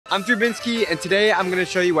I'm Drew Binsky, and today I'm gonna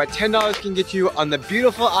show you what $10 can get you on the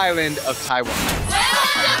beautiful island of Taiwan.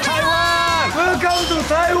 Taiwan! Welcome to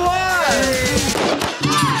Taiwan!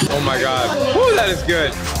 Oh my God, woo, that is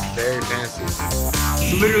good. Very fancy.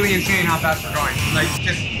 It's literally insane how fast we're going. Like,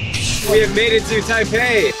 we have made it to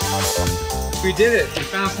Taipei. We did it. We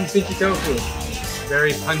found some stinky tofu.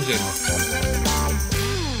 Very pungent.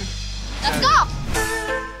 Let's go!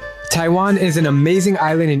 Taiwan is an amazing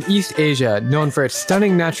island in East Asia, known for its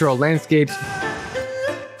stunning natural landscapes,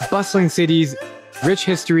 bustling cities, rich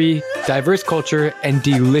history, diverse culture, and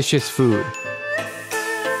delicious food.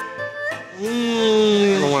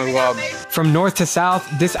 Oh my God. From north to south,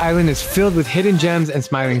 this island is filled with hidden gems and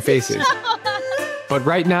smiling faces. But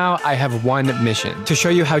right now, I have one mission: to show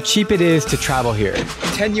you how cheap it is to travel here.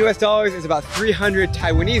 $10 US is about 300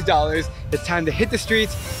 Taiwanese dollars. It's time to hit the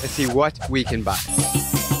streets and see what we can buy.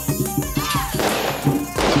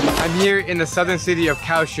 I'm here in the southern city of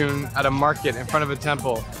Kaohsiung at a market in front of a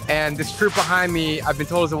temple. And this fruit behind me, I've been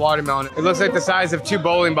told is a watermelon. It looks like the size of 2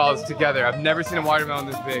 bowling balls together. I've never seen a watermelon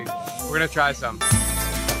this big. We're gonna try some.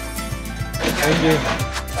 Thank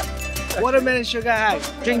you. Watermelon sugar high.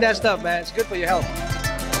 Drink that stuff, man. It's good for your health.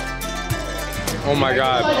 Oh my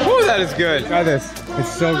God. Woo, that is good. Try this.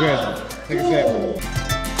 It's so good. Take a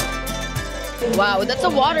sip. Wow, that's a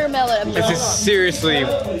watermelon. This is seriously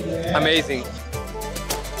amazing.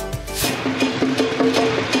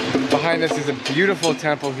 Behind us is a beautiful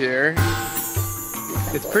temple here.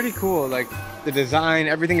 It's pretty cool, like the design,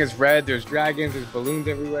 everything is red, there's dragons, there's balloons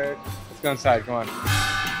everywhere. Let's go inside, come on.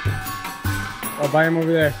 I'll buy him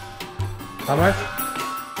over there. How much?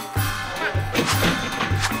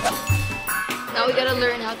 Now we gotta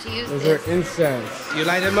learn how to use Those this. are incense. You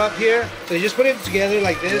light them up here. So you just put it together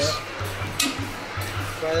like this.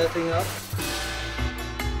 Fry that thing up.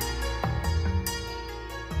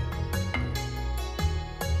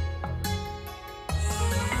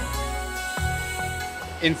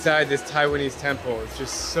 Inside this Taiwanese temple, it's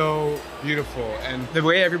just so beautiful. And the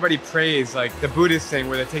way everybody prays, like the Buddhist thing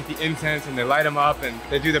where they take the incense and they light them up and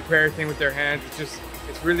they do the prayer thing with their hands, it's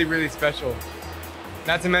really, really special.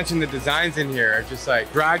 Not to mention the designs in here are just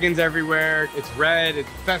like dragons everywhere. It's red, it's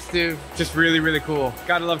festive, just really, really cool.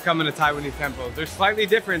 Gotta love coming to Taiwanese temples. They're slightly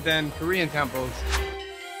different than Korean temples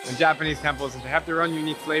and Japanese temples, and they have their own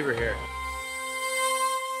unique flavor here.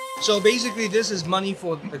 So basically this is money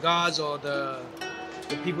for the gods or the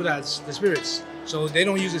people that's the spirits. So they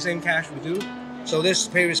don't use the same cash we do. So this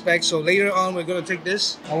pay respect. So later on we're gonna take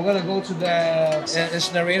this and we're gonna go to the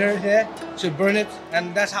incinerator here to burn it,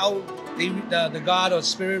 and that's how the god or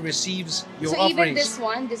spirit receives your offerings. So even this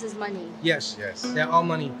one, this is money? Yes. Yes. They're all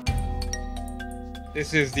money.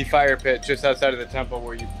 This is the fire pit just outside of the temple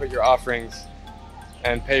where you put your offerings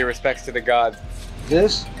and pay your respects to the gods.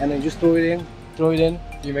 This, and then just throw it in. Throw it in.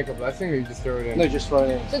 Do you make a blessing or you just throw it in? No, just throw it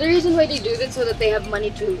in. So the reason why they do this so that they have money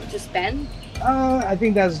to spend? I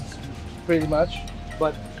think that's pretty much.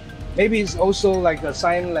 But maybe it's also like a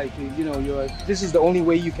sign, like, you know, this is the only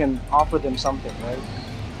way you can offer them something, right?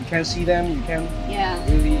 You can't see them, you can't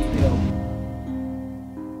really, you know.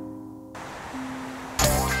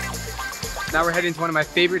 Now we're heading to one of my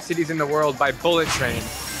favorite cities in the world by bullet train,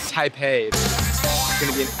 Taipei. It's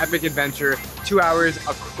gonna be an epic adventure, 2 hours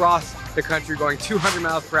across the country going 200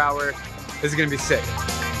 miles per hour. This is gonna be sick.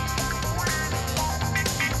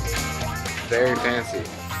 Very fancy.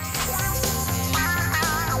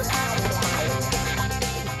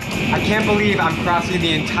 I can't believe I'm crossing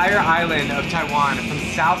the entire island of Taiwan from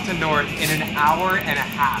south to north in an hour and a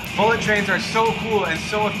half. Bullet trains are so cool and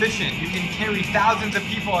so efficient. You can carry thousands of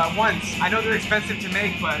people at once. I know they're expensive to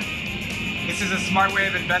make, but this is a smart way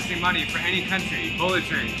of investing money for any country. Bullet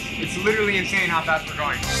trains. It's literally insane how fast we're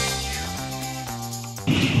going.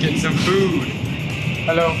 Get some food.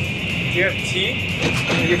 Hello. Do you have tea?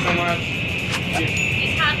 Can you get some more?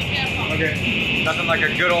 It's hot, careful. Okay. Nothing like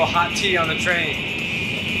a good old hot tea on the train.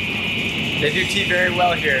 They do tea very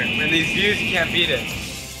well here. And these views, you can't beat it.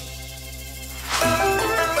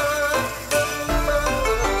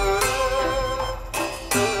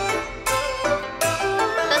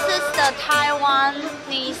 This is the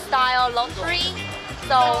Taiwanese style lottery.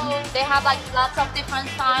 So they have like lots of different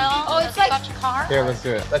styles. Oh, it's like a car. Here, let's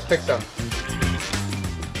do it. Let's pick some.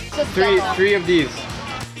 Just Three of these.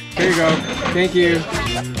 Here you go. Thank you.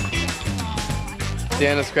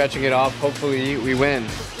 Deanna's scratching it off. Hopefully we win.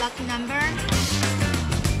 Lucky number.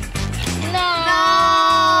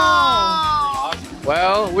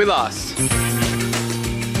 Well, we lost.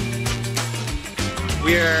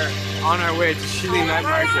 We are on our way to Chile Night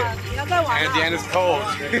Market. And Deanna's cold.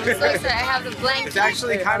 So excited. I have the blanket. It's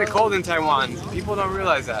actually kind of cold in Taiwan. People don't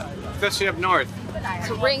realize that, especially up north.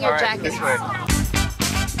 So bring your jacket. This way.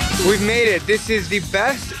 We've made it. This is the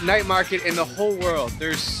best night market in the whole world.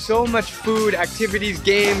 There's so much food, activities,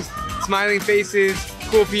 games, smiling faces,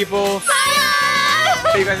 cool people.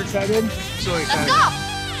 Fire! Are you guys excited? So excited. Let's go!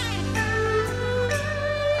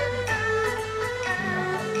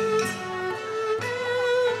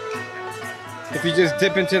 If you just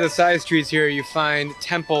dip into the side streets here, you find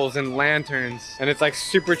temples and lanterns, and it's like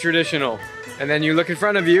super traditional. And then you look in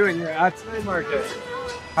front of you and you're at the night market.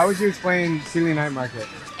 How would you explain Sealy Night Market?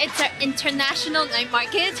 It's an international night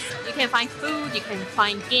market. You can find food, you can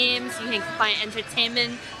find games, you can find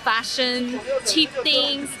entertainment, fashion, cheap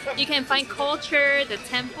things. You can find culture, the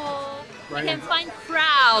temple. Right. You can find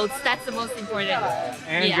crowds. That's the most important.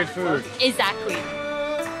 And good food. Exactly.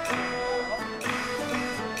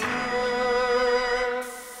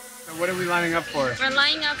 So what are we lining up for? We're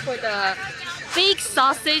lining up for the big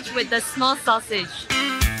sausage with the small sausage.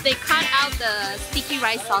 They cut out the sticky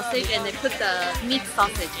rice sausage and they put the meat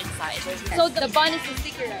sausage inside. So the bun is the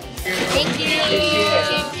sticky rice. Thank you.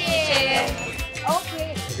 Thank you.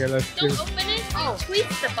 Okay. Okay, let's do Don't open it. You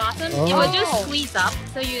squeeze the bottom. Oh. It will just squeeze up,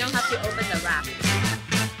 so you don't have to open the wrap.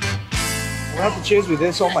 We'll have to cheers with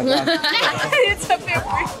this. Oh my god. It's a bit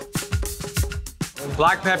weird.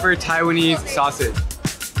 black pepper Taiwanese sausage.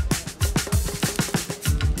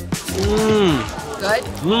 Mmm. Good?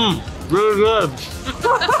 Mmm. Really good.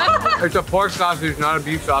 It's a pork sausage, not a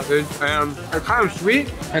beef sausage. And it's kind of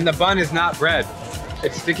sweet. And the bun is not bread.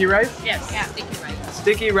 It's sticky rice? Yes, yeah, sticky rice.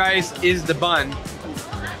 Sticky rice is the bun.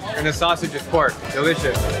 And the sausage is pork.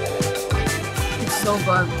 Delicious. It's so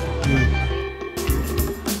good.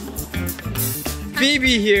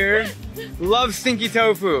 Phoebe here loves stinky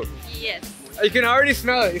tofu. Yes. You can already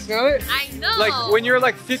smell it. You smell it? I know. Like when you're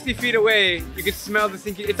like 50 feet away, you can smell the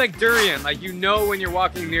stinky. It's like durian. Like you know when you're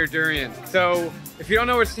walking near durian. So if you don't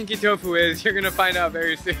know what stinky tofu is, you're gonna find out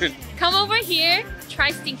very soon. Come over here,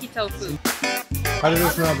 try stinky tofu. How does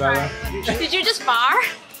it smell, Bella? Did you just bar?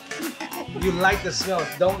 You like the smell.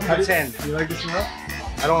 Don't pretend. You like the smell?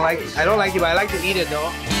 I don't like it, but I like to eat it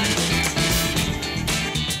though.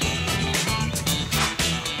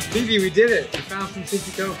 Phoebe, we did it. We found some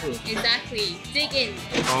stinky tofu. Exactly. Dig in.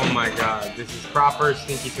 Oh my god, this is proper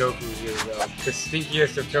stinky tofu here, though. The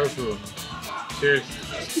stinkiest of tofu. Cheers.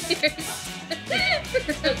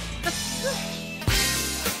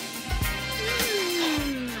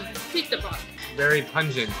 Pick the bar. Very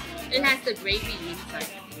pungent. It has the gravy inside.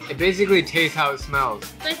 It basically tastes how it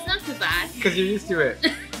smells. But it's not too bad. Because you're used to it.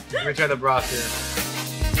 Let me try the broth here.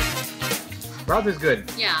 Broth is good.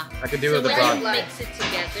 Yeah. I can do So with the when broth. you mix it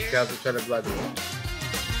together. Okay, I'll just try the blood.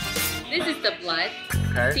 This is the blood.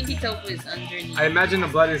 Okay. Stinky tofu is underneath. I imagine the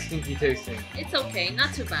blood is stinky tasting. It's okay,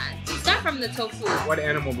 not too bad. Start from the tofu. What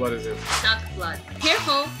animal blood is it? Duck blood.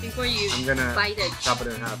 Careful before you I'm gonna bite it, chop it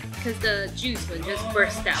in half. because the juice will just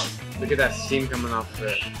burst out. Look at that steam coming off of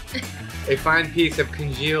it. A fine piece of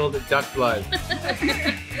congealed duck blood.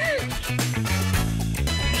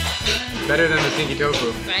 Better than the stinky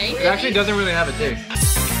tofu. Right? It actually doesn't really have a taste.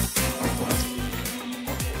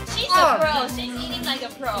 She's a pro. She's eating like a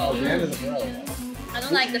pro. That is a pro. I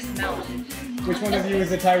don't like the smell. Which one of you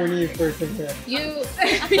is a Taiwanese person here? You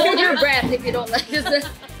hold your breath if you don't like it. Just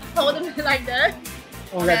hold it like that.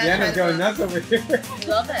 Oh my god, Deanna's going nuts over here.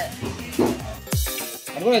 Love it.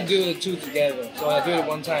 I'm gonna do the two together. So I do it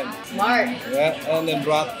one time. Smart. Yeah, and then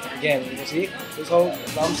broth again. You see? This whole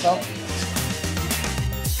lump stuff.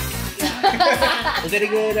 Is that a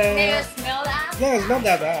good? Can you smell that? No, it's not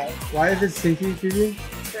that bad. Why is it stinky, Phoebe?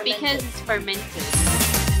 Because it's fermented.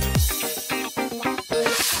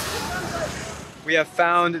 We have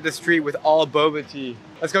found the street with all boba tea.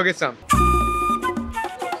 Let's go get some.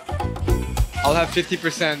 I'll have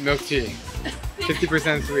 50% milk tea.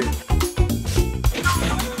 50% sweet.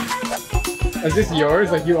 Is this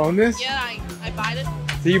yours? Like you own this? Yeah, I buy it.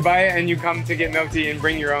 So you buy it and you come to get milk tea and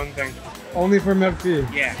bring your own thing? Only for milk tea?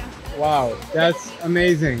 Yeah. Wow, that's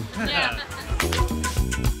amazing. Yeah.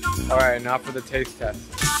 All right, now for the taste test.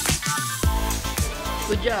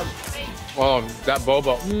 Good job. Oh, that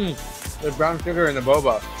boba. The brown sugar in the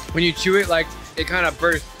boba. When you chew it, like, it kind of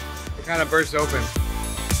bursts. It kind of bursts open.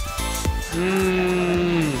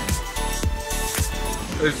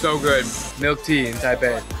 It's so good. Milk tea in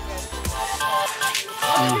Taipei.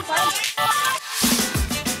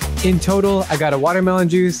 In total, I got a watermelon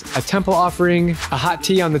juice, a temple offering, a hot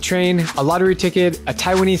tea on the train, a lottery ticket, a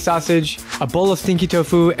Taiwanese sausage, a bowl of stinky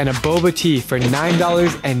tofu, and a boba tea for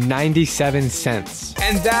 $9.97.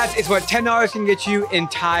 And that is what $10 can get you in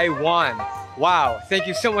Taiwan. Wow, thank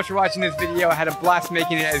you so much for watching this video. I had a blast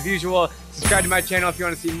making it as usual. Subscribe to my channel if you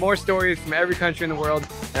want to see more stories from every country in the world.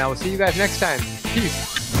 And I will see you guys next time.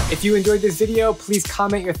 Peace. If you enjoyed this video, please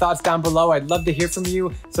comment your thoughts down below. I'd love to hear from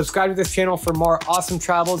you. Subscribe to this channel for more awesome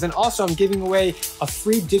travels. And also, I'm giving away a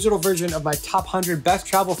free digital version of my top 100 best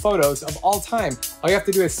travel photos of all time. All you have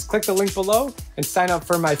to do is click the link below and sign up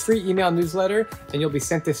for my free email newsletter, and you'll be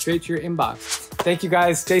sent this straight to your inbox. Thank you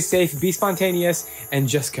guys. Stay safe, be spontaneous, and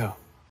just go.